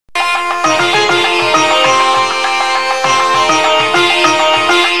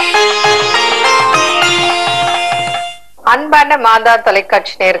அன்பான மாதா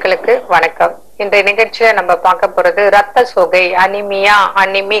தொலைக்காட்சி நேயர்களுக்கு வணக்கம். இன்றைய நிகழ்ச்சியில நம்ம பார்க்க போறது ரத்த சோகை, அனிமியா,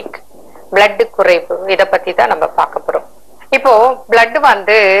 அனிமிக், பிளட் குறைவு, இத பத்தி தான் நம்ம பார்க்க போறோம். இப்போ பிளட்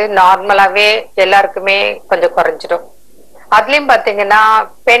வந்து நார்மலாவே எல்லாருக்குமே கொஞ்சம் குறைஞ்சிடும். அதுலயும் பாத்தீங்கன்னா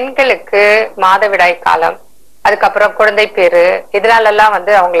பெண்களுக்கு மாதவிடாய் காலம், அதுக்கப்புறம் குழந்தை பேரு, இதனால எல்லாம்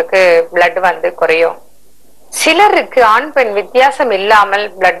வந்து அவங்களுக்கு பிளட் வந்து குறையும். சிலருக்கு ஆண் பெண் வித்தியாசம் இல்லாமல்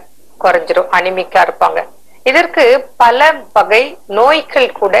பிளட் குறைஞ்சிரும், அனிமிக்கா இருப்பாங்க. இதற்கு பல வகை நோய்கள்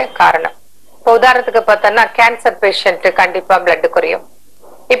கூட காரணம். இப்போ உதாரணத்துக்கு பார்த்தோம்னா கேன்சர் பேஷண்ட் கண்டிப்பா பிளட் குறையும்.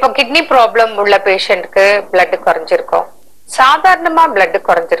 இப்போ கிட்னி ப்ராப்ளம் உள்ள பேஷண்ட்க்கு பிளட் குறைஞ்சிருக்கும். சாதாரணமா பிளட்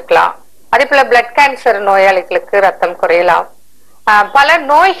குறைஞ்சிருக்கலாம். அதே போல பிளட் கேன்சர் நோயாளிகளுக்கு ரத்தம் குறையலாம். பல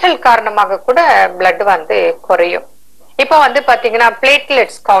நோய்கள் காரணமாக கூட பிளட் வந்து குறையும். இப்போ வந்து பாத்தீங்கன்னா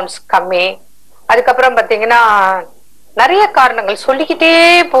பிளேட்லெட்ஸ் கவுண்ட்ஸ் கம்மி, அதுக்கப்புறம் பாத்தீங்கன்னா நிறைய காரணங்கள் சொல்லிக்கிட்டே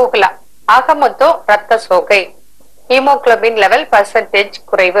போகலாம். ஆக மொத்தம் ரத்த சோகை, ஹீமோகுளோபின் லெவல் பர்சன்டேஜ்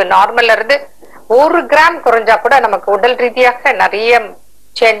குறைவு. நார்மல்ல இருந்து 1 கிராம் குறைஞ்சா கூட நமக்கு உடல் ரீதியாக நிறைய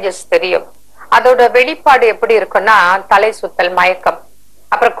சேஞ்சஸ் தெரியும். அதோட வெளிப்பாடு எப்படி இருக்குன்னா தலை சுத்தல், மயக்கம்,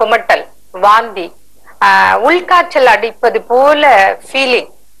 அப்புறம் குமட்டல், வாந்தி, உள்காய்ச்சல் அடிப்பது போல ஃபீலிங்.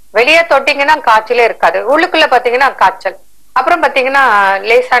 வெளியே தொட்டிங்கன்னா காய்ச்சலே இருக்காது, உள்ளுக்குள்ள பாத்தீங்கன்னா காய்ச்சல். அப்புறம் பாத்தீங்கன்னா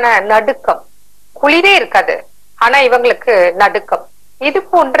லேசான நடுக்கம், குளிரே இருக்காது ஆனா இவங்களுக்கு நடுக்கம். இது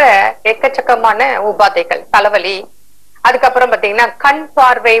போன்ற எக்கச்சக்கமான உபாதைகள், தலைவலி. அதுக்கப்புறம் பாத்தீங்கன்னா கண்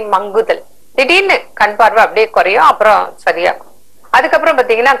பார்வை மங்குதல், திடீர்னு கண் பார்வை அப்படியே குறையும், அப்புறம் சரியாகும். அதுக்கப்புறம்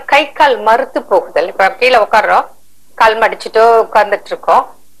பாத்தீங்கன்னா கை கால் மறுத்து போகுதல். இப்ப கீழே உட்காடுறோம், கால் மடிச்சுட்டோ உட்கார்ந்துட்டு இருக்கோம்,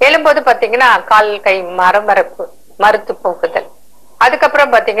 எழும்போது பாத்தீங்கன்னா கால் கை மரமரப்பு மறுத்து போகுதல்.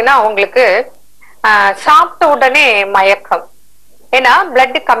 அதுக்கப்புறம் பாத்தீங்கன்னா உங்களுக்கு சாப்பிட்ட உடனே மயக்கம். ஏன்னா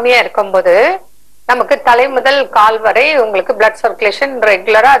பிளட் கம்மியா இருக்கும்போது நமக்கு தலை முதல் கால் வரை உங்களுக்கு பிளட் சர்க்குலேஷன்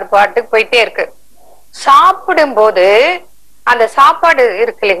ரெகுலரா அது பாட்டுக்கு போயிட்டே இருக்கு. சாப்பிடும் போது அந்த சாப்பாடு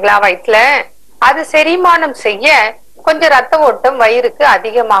இருக்கு இல்லைங்களா வயிற்றுல, அது செரிமானம் செய்ய கொஞ்சம் ரத்த ஓட்டம் வயிறுக்கு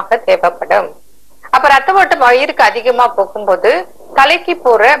அதிகமாக தேவைப்படும். அப்ப ரத்த ஓட்டம் வயிறுக்கு அதிகமா போகும்போது தலைக்கு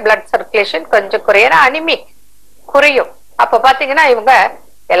போற பிளட் சர்க்குலேஷன் கொஞ்சம் குறைய, அனிமிக் குறையும். அப்ப பாத்தீங்கன்னா இவங்க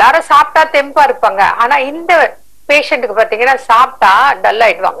எல்லாரும் சாப்பிட்டா தெம்பா இருப்பாங்க, ஆனா இந்த பேஷண்ட்டுக்கு பாத்தீங்கன்னா சாப்பிட்டா டல்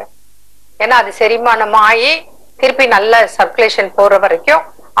ஆயிடுவாங்க. ஏன்னா அது செரிமானம் ஆகி திருப்பி நல்ல சர்க்குலேஷன் போற வரைக்கும்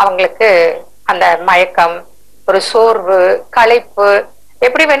அவங்களுக்கு அந்த மயக்கம், ஒரு சோர்வு, களைப்பு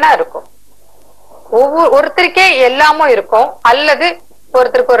எப்படி வேணா இருக்கும். ஒருத்தருக்கே எல்லாமும் இருக்கும், அல்லது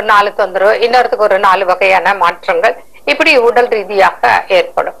ஒருத்தருக்கு ஒரு 4 தொந்தரவு, இன்னொருத்தருக்கு ஒரு 4 வகையான மாற்றங்கள் இப்படி உடல் ரீதியாக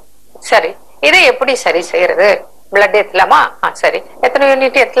ஏற்படும். சரி, இதை எப்படி சரி செய்யறது? பிளட் ஏத்தலாமா? சரி, எத்தனை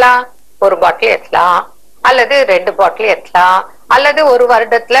யூனிட் ஏத்தலாம்? 1 பாட்டில் ஏத்தலாம், அல்லது 2 பாட்டில் ஏத்தலாம், அல்லது ஒரு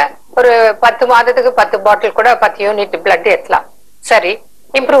வருடத்துல ஒரு 10 மாதத்துக்கு 10 பாட்டில் கூட 10 யூனிட் பிளட் ஏத்தலாம். சரி,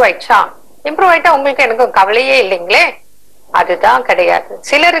 இம்ப்ரூவ் ஆயிடுச்சா? இம்ப்ரூவ் ஆயிட்டா உங்களுக்கு எனக்கும் கவலையே இல்லைங்களே. அதுதான் கிடையாது.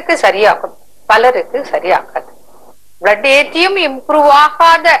 சிலருக்கு சரியாகும், பலருக்கு சரியாகாது. பிளட் ஏற்றியும் இம்ப்ரூவ்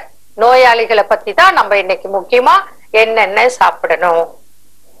ஆகாத நோயாளிகளை பத்தி தான் நம்ம இன்னைக்கு முக்கியமா என்னென்ன சாப்பிடணும்,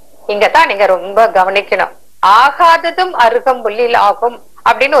 இங்கதான் நீங்க ரொம்ப கவனிக்கணும். ஆகாததும் அருகம்புல்லில் ஆகும்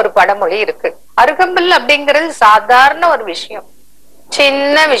அப்படின்னு ஒரு பழமொழி இருக்கு. அருகம்புல் அப்படிங்கிறது சாதாரண ஒரு விஷயம்,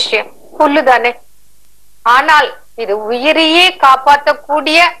 சின்ன விஷயம், புல்லு தானே. ஆனால் இது உயிரையே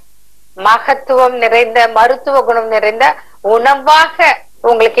காப்பாற்றக்கூடிய மகத்துவம் நிறைந்த, மருத்துவ குணம் நிறைந்த உணவாக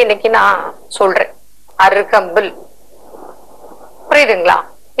உங்களுக்கு இன்னைக்கு நான் சொல்றேன். அருகம்புல், புரியுதுங்களா?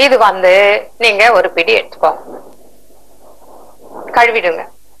 இது வந்து நீங்க ஒரு பிடி எடுத்துக்கோங்க, கழுவிடுங்க,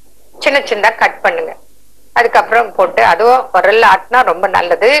 சின்ன சின்ன கட் பண்ணுங்க, அதுக்கப்புறம் போட்டு அதுவும் உரல்ல ஆட்டினா ரொம்ப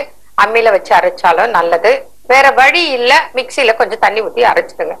நல்லது, அம்மியில வச்சு அரைச்சாலும் நல்லது. வேற வழி இல்ல, மிக்சியில கொஞ்சம் தண்ணி ஊத்தி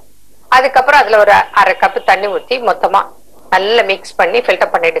அரைச்சிடுங்க. அதுக்கப்புறம் அதுல ஒரு 1/2 கப் தண்ணி ஊத்தி மொத்தமா நல்லா மிக்ஸ் பண்ணி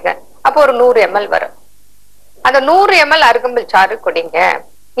ஃபில்டர் பண்ணிடுங்க. அப்போ ஒரு 100 ml வரும். அந்த 100 ml அருகம்புல் சாறு குடிங்க.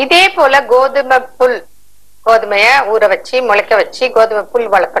 இதே போல கோதுமை புல், கோதுமைய ஊற வச்சு முளைக்க வச்சு கோதுமை புல்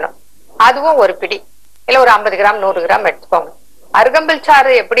வளர்க்கணும், அதுவும் ஒரு பிடி இல்ல ஒரு 50 கிராம் 100 கிராம் எடுத்துக்கோங்க. அருகம்புல்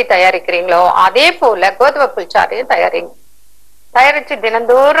சாறு எப்படி தயாரிக்கிறீங்களோ அதே போல கோதுமை புல் சாறையும் தயாரிங்க. தயாரிச்சு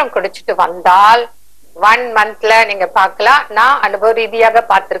தினந்தோறும் குடிச்சிட்டு வந்தால் 1 மந்த்ல நீங்க பார்க்கலாம். நான் அனுபவ ரீதியாக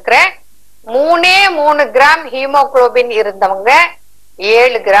பார்த்திருக்கிறேன். 3 கிராம் ஹீமோகுளோபின் இருந்தவங்க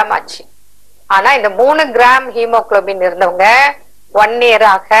 7 கிராம் ஆச்சு. ஆனா இந்த 3 கிராம் ஹீமோகுளோபின் இருந்தவங்க 1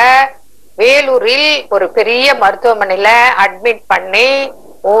 இயராக வேலூரில் ஒரு பெரிய மருத்துவமனையில அட்மிட் பண்ணி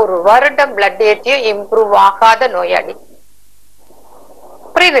 1 வருடம் பிளட் ஏற்றியும் இம்ப்ரூவ் ஆகாத நோயாளி.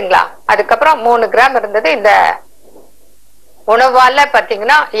 புரியுதுங்களா? அதுக்கப்புறம் 3 கிராம் இருந்தது, இந்த உணவால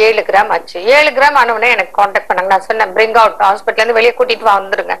பாத்தீங்கன்னா 7 கிராம் ஆச்சு. 7 கிராம் ஆனவனே எனக்கு கான்டாக்ட் பண்ணாங்க. நான் சொன்னேன், பிரிங் அவுட், ஹாஸ்பிட்டல் இருந்து வெளியே கூட்டிட்டு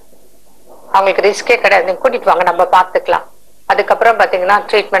வந்துருங்க, அவங்களுக்கு ரிஸ்கே கிடையாது, நீங்க கூட்டிட்டு வாங்க, நம்ம பாத்துக்கலாம். அதுக்கப்புறம் பாத்தீங்கன்னா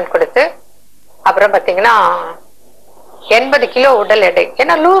ட்ரீட்மெண்ட் கொடுத்து, அப்புறம் பாத்தீங்கன்னா 80 கிலோ உடல் எடை.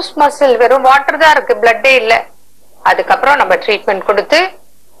 ஏன்னா லூஸ் மசில், வெறும் வாட்டர் தான் இருக்கு, பிளட்டே இல்ல. அதுக்கப்புறம் நம்ம ட்ரீட்மெண்ட் கொடுத்து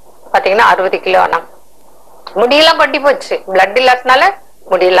பாத்தீங்கன்னா 60 கிலோ ஆனாங்க. முடியெல்லாம் கொட்டி போச்சு, பிளட் இல்லாதனால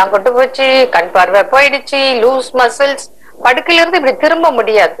முடியெல்லாம் கொட்டு போச்சு, கண் பார்வை போயிடுச்சு, லூஸ் மசில்ஸ். படுக்கையில இருந்து இப்படி திரும்ப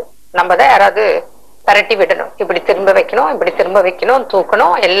முடியாது. நம்ம தான் யாராவது பரட்டி விடணும், இப்படி திரும்ப வைக்கணும், இப்படி திரும்ப வைக்கணும்,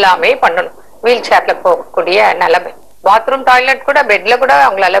 தூக்கணும், எல்லாமே பண்ணணும். வீல் சேர்ல போகக்கூடிய நிலைமை. பாத்ரூம் டாய்லெட் கூட பெட்ல கூட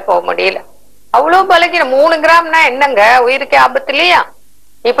அவங்களால போக முடியல. அவ்வளவு பலகீனம். 3 கிராம்னா என்னங்க, உயிருக்கே ஆபத்து இல்லையா?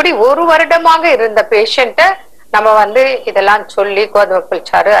 இப்படி 1 வருடமாக இருந்த பேஷண்ட நம்ம இதெல்லாம் சொல்லி கோதுமை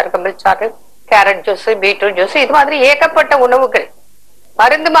புல்சாறு, அருகம்புல் சாறு, கேரட் ஜூஸ், பீட்ரூட் ஜூஸ், இது மாதிரி ஏகப்பட்ட உணவுகள்,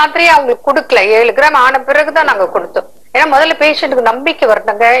 மருந்து மாத்திரையே அவங்களுக்கு கொடுக்கல. 7 கிராம் ஆன பிறகுதான் நாங்க கொடுத்தோம். ஏன்னா முதல்ல பேஷண்ட்டுக்கு நம்பிக்கை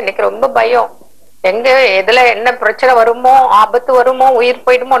வரணுங்க. இன்னைக்கு ரொம்ப பயம், எங்க எதுல என்ன பிரச்சனை வருமோ, ஆபத்து வருமோ, உயிர்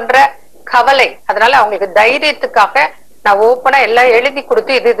போயிடுமோன்ற கவலை. அதனால அவங்களுக்கு தைரியத்துக்காக நான் ஓப்பனா எல்லாம் எழுதி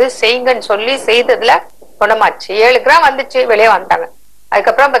கொடுத்து இது செய்யுங்கன்னு சொல்லி செய்ததுல குணமாச்சு. 7 கிராம் வந்துச்சு, வெளியே வந்துட்டாங்க.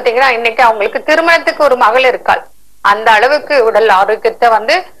 அதுக்கப்புறம் பாத்தீங்கன்னா இன்னைக்கு அவங்களுக்கு திருமணத்துக்கு ஒரு மகள் இருக்காள். அந்த அளவுக்கு உடல் ஆரோக்கியத்தை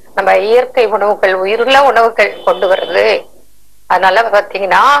நம்ம இயற்கை உணவுகள், உயிருள்ள உணவுகள் கொண்டு வருது. அதனால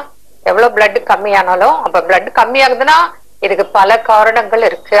பாத்தீங்கன்னா எவ்வளவு பிளட் கம்மியானாலும், அப்ப பிளட் கம்மியாகுதுன்னா இதுக்கு பல காரணங்கள்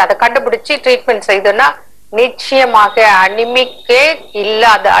இருக்கு. அதை கண்டுபிடிச்சு ட்ரீட்மெண்ட் செய்தோம்னா நிச்சயமாக அனிமிக்கே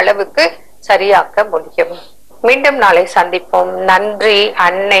இல்லாத அளவுக்கு சரியாக்க முடியும். மீண்டும் நாளை சந்திப்போம். நன்றி.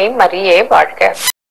 அன்னை மரியே வாழ்க.